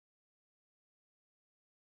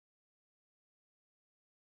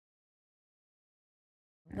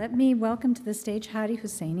Let me welcome to the stage Hadi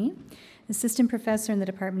Hosseini, assistant professor in the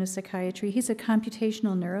Department of Psychiatry. He's a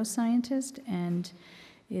computational neuroscientist and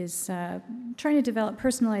is trying to develop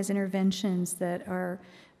personalized interventions that are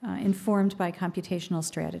informed by computational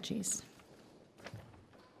strategies.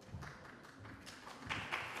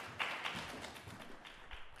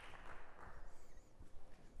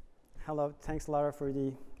 Hello, thanks Laura for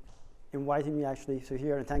inviting me actually to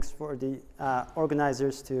here, and thanks for the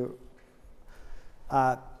organizers to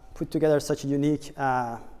put together such a unique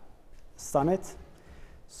summit.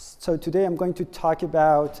 So today I'm going to talk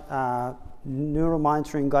about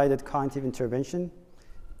neuromonitoring-guided cognitive intervention.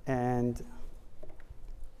 But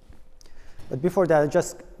before that, I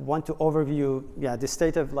just want to overview the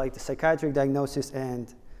state of the psychiatric diagnosis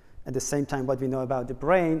and at the same time what we know about the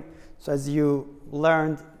brain. So as you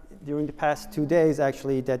learned during the past 2 days,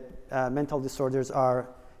 actually, that mental disorders are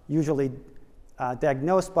usually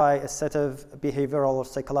diagnosed by a set of behavioral or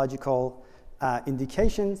psychological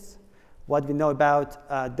indications. What we know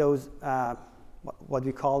about those, what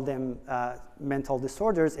we call them mental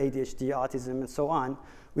disorders, ADHD, autism, and so on,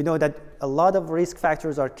 we know that a lot of risk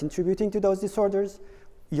factors are contributing to those disorders.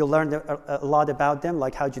 You'll learn a lot about them,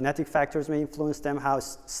 like how genetic factors may influence them, how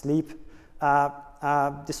sleep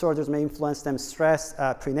disorders may influence them, stress,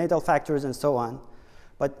 prenatal factors, and so on.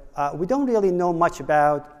 But we don't really know much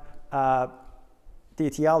about the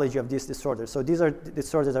etiology of these disorders. So these are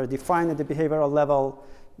disorders that are defined at the behavioral level.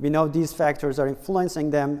 We know these factors are influencing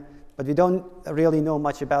them, but we don't really know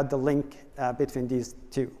much about the link between these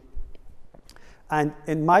two. And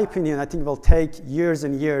in my opinion, I think it will take years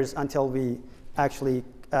and years until we actually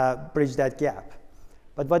bridge that gap.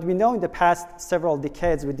 But what we know in the past several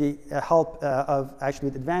decades with the help of actually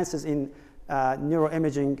advances in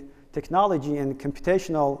neuroimaging technology and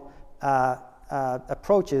computational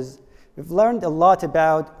approaches, we've learned a lot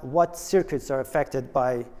about what circuits are affected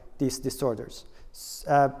by these disorders.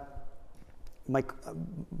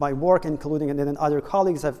 My work, including and then other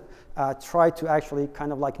colleagues, have tried to actually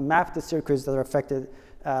kind of map the circuits that are affected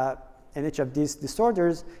in each of these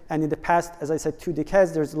disorders. And in the past, as I said, 2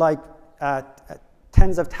 decades, there's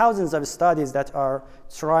tens of thousands of studies that are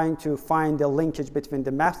trying to find the linkage between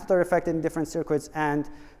the maps that are affected in different circuits and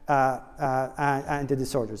the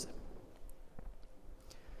disorders.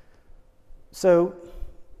 So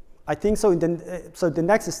I think so the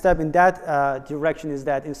next step in that direction is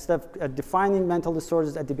that instead of defining mental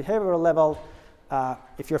disorders at the behavioral level,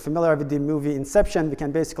 if you're familiar with the movie Inception, we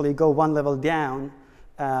can basically go one level down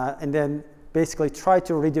and then basically try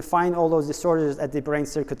to redefine all those disorders at the brain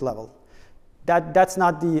circuit level. That's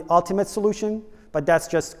not the ultimate solution, but that's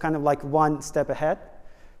just kind of one step ahead.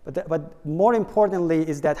 But more importantly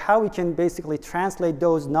is that how we can basically translate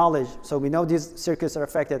those knowledge, so we know these circuits are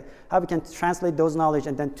affected, how we can translate those knowledge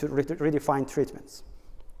and then to redefine treatments.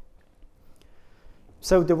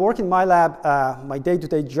 So the work in my lab, my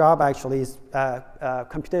day-to-day job actually is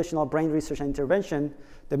computational brain research and intervention.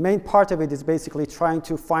 The main part of it is basically trying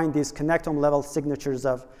to find these connectome level signatures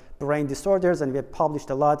of brain disorders, and we have published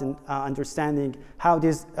a lot in understanding how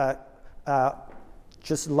these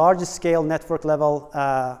just large-scale network level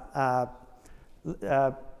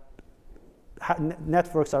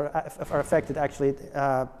networks are affected actually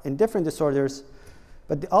in different disorders.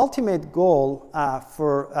 But the ultimate goal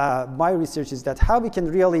for my research is that how we can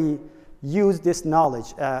really use this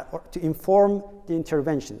knowledge to inform the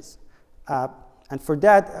interventions. And for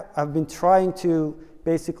that, I've been trying to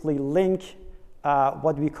basically link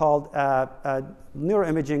what we call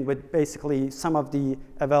neuroimaging with basically some of the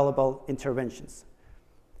available interventions.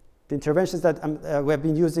 The interventions that we have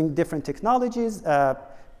been using different technologies,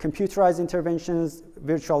 computerized interventions,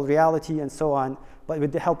 virtual reality, and so on, but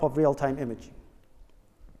with the help of real-time imaging.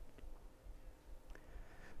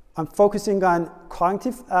 I'm focusing on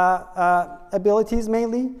cognitive abilities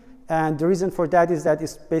mainly, and the reason for that is that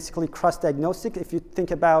it's basically cross-diagnostic. If you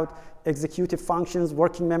think about executive functions,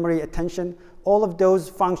 working memory, attention, all of those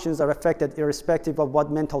functions are affected irrespective of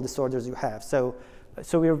what mental disorders you have. So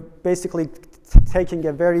we're basically taking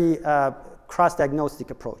a very cross-diagnostic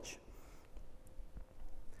approach.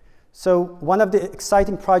 So one of the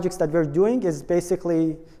exciting projects that we're doing is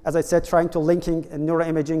basically, as I said, trying to linking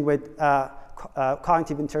neuroimaging with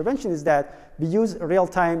cognitive intervention is that we use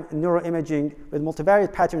real-time neuroimaging with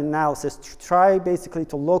multivariate pattern analysis to try basically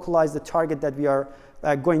to localize the target that we are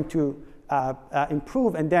going to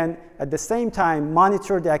improve, and then at the same time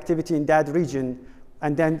monitor the activity in that region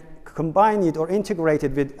and then combine it or integrate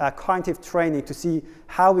it with cognitive training to see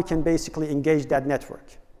how we can basically engage that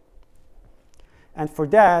network. And for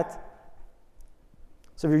that,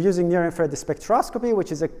 So we're using near-infrared spectroscopy,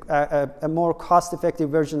 which is a more cost-effective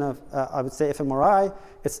version of, I would say, fMRI.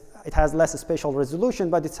 It has less spatial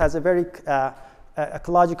resolution, but it has a very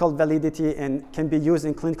ecological validity and can be used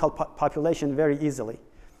in clinical population very easily.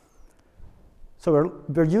 So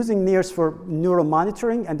we're using NIRS for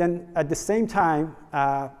neuromonitoring, and then at the same time,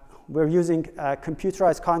 we're using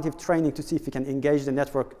computerized cognitive training to see if we can engage the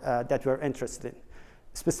network that we're interested in.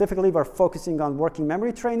 Specifically, we're focusing on working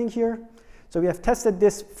memory training here. So we have tested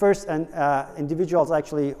this first on individuals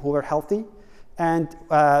actually who were healthy, and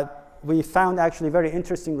we found actually very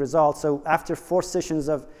interesting results. So after 4 sessions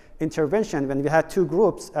of intervention, when we had 2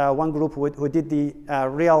 groups, one group who did the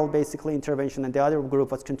real basically intervention and the other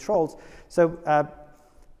group was controls. So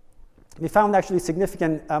we found actually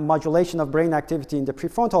significant modulation of brain activity in the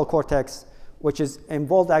prefrontal cortex, which is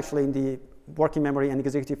involved actually in the working memory and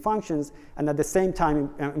executive functions, and at the same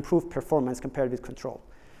time improved performance compared with control.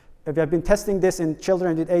 We have been testing this in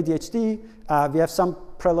children with ADHD. We have some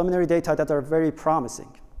preliminary data that are very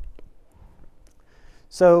promising.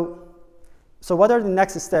 So what are the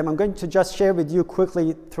next steps? I'm going to just share with you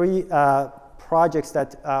quickly 3 projects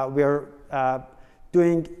that we're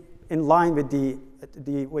doing in line with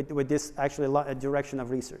with this actually direction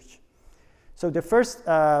of research. So the first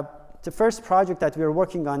project that we're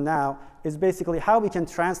working on now is basically how we can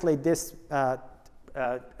translate this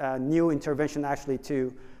new intervention actually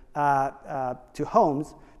to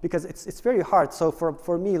homes, because it's very hard. So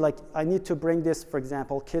for me, like, I need to bring this, for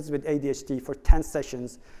example, kids with ADHD for 10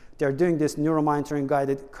 sessions. They're doing this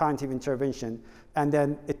neuromonitoring-guided cognitive intervention, and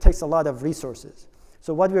then it takes a lot of resources.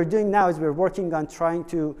 So what we're doing now is we're working on trying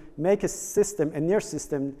to make a system, a near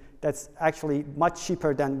system, that's actually much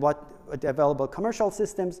cheaper than what the available commercial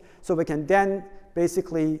systems, so we can then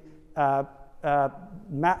basically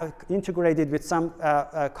integrate it with some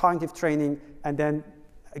cognitive training, and then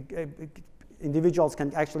individuals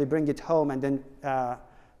can actually bring it home and then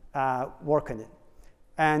work on it.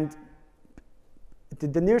 And the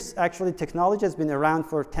NIRS actually technology has been around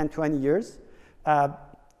for 10, 20 years.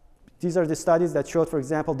 These are the studies that showed, for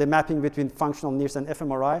example, the mapping between functional NIRS and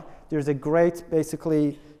fMRI. There's a great,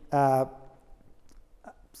 basically,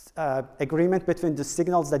 agreement between the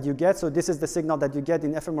signals that you get. So this is the signal that you get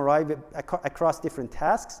in fMRI across different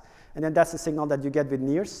tasks, and then that's the signal that you get with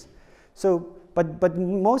NIRS. So, but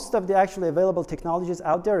most of the actually available technologies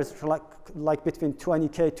out there is like between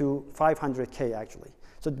 20K to 500K actually.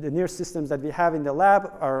 So the NIRS systems that we have in the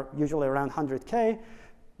lab are usually around 100K,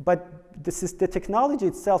 but the technology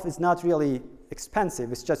itself is not really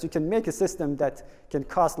expensive. It's just you can make a system that can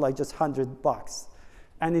cost like just $100.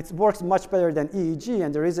 And it works much better than EEG,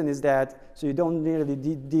 and the reason is that so you don't really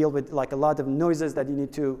deal with like a lot of noises that you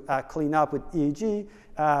need to clean up with EEG.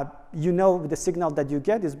 You know the signal that you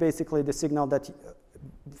get is basically the signal that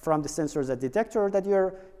from the sensors at detector that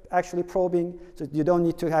you're actually probing, so you don't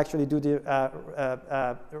need to actually do the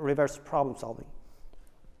reverse problem solving.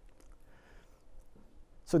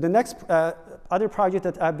 So the next other project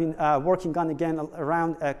that I've been working on again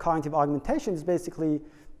around cognitive augmentation is basically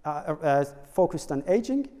focused on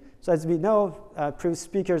aging. So as we know, previous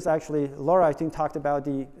speakers actually, Laura I think talked about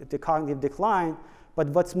the cognitive decline, but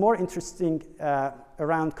what's more interesting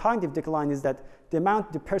around cognitive decline is that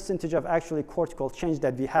the percentage of actually cortical change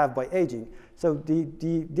that we have by aging. So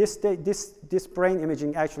this brain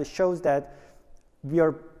imaging actually shows that we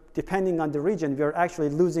are, depending on the region, we are actually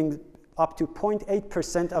losing up to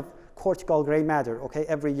 0.8% of cortical gray matter, okay,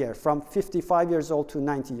 every year, from 55 years old to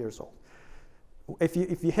 90 years old. If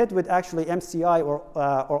you hit with actually MCI or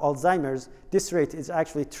Alzheimer's, this rate is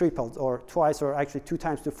actually tripled, or twice, or actually 2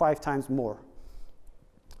 times to 5 times more.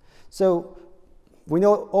 So we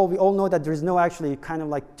all know that there is no actually kind of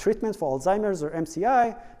like treatment for Alzheimer's or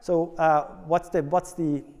MCI. So what's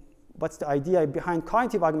the idea behind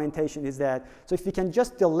cognitive augmentation is that, so if we can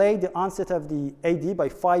just delay the onset of the AD by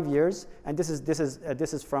 5 years, and this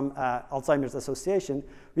is from Alzheimer's Association,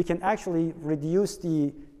 we can actually reduce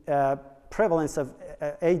the prevalence of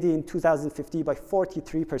AD in 2050 by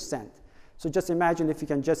 43%. So just imagine if you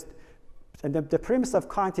can just, and the premise of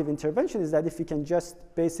cognitive intervention is that if you can just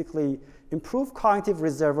basically improve cognitive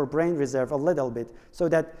reserve or brain reserve a little bit, so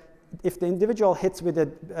that if the individual hits with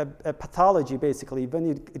a pathology, basically,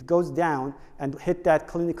 when it goes down and hit that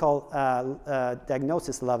clinical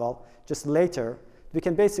diagnosis level just later, we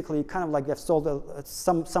can basically kind of like have solved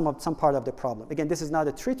some part of the problem. Again, this is not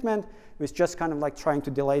a treatment. It's just kind of like trying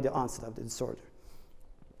to delay the onset of the disorder.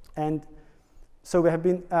 And So we have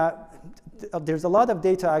been, there's a lot of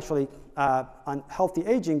data actually on healthy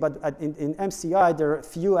aging, but in MCI, there are a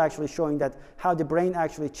few actually showing that how the brain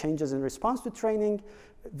actually changes in response to training.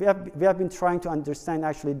 We have been trying to understand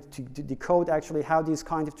actually, to decode actually how these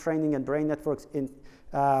kind of training and brain networks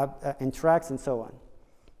interacts and so on.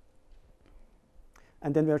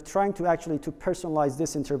 And then we're trying to actually to personalize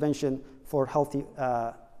this intervention for healthy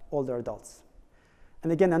older adults.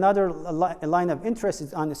 And again, another line of interest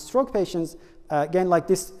is on stroke patients. Again, like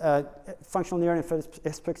this functional neural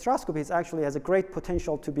spectroscopy is actually has a great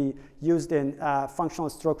potential to be used in functional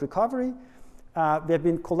stroke recovery. We have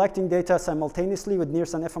been collecting data simultaneously with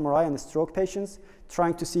near-sun fMRI on the stroke patients,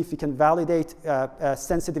 trying to see if we can validate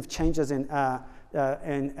sensitive changes in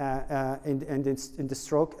the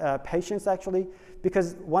stroke patients actually.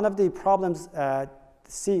 Because one of the problems that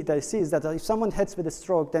I see is that if someone hits with a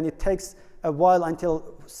stroke, then it takes a while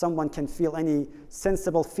until someone can feel any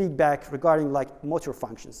sensible feedback regarding like motor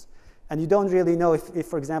functions. And you don't really know if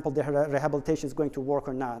for example, the rehabilitation is going to work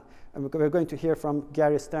or not. And we're going to hear from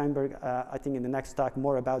Gary Steinberg, I think in the next talk,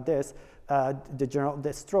 more about this,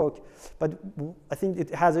 the stroke. But I think it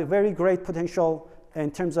has a very great potential in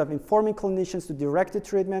terms of informing clinicians to direct the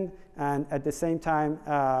treatment, and at the same time,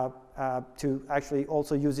 to actually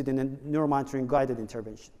also use it in a neuromonitoring-guided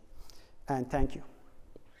intervention. And thank you.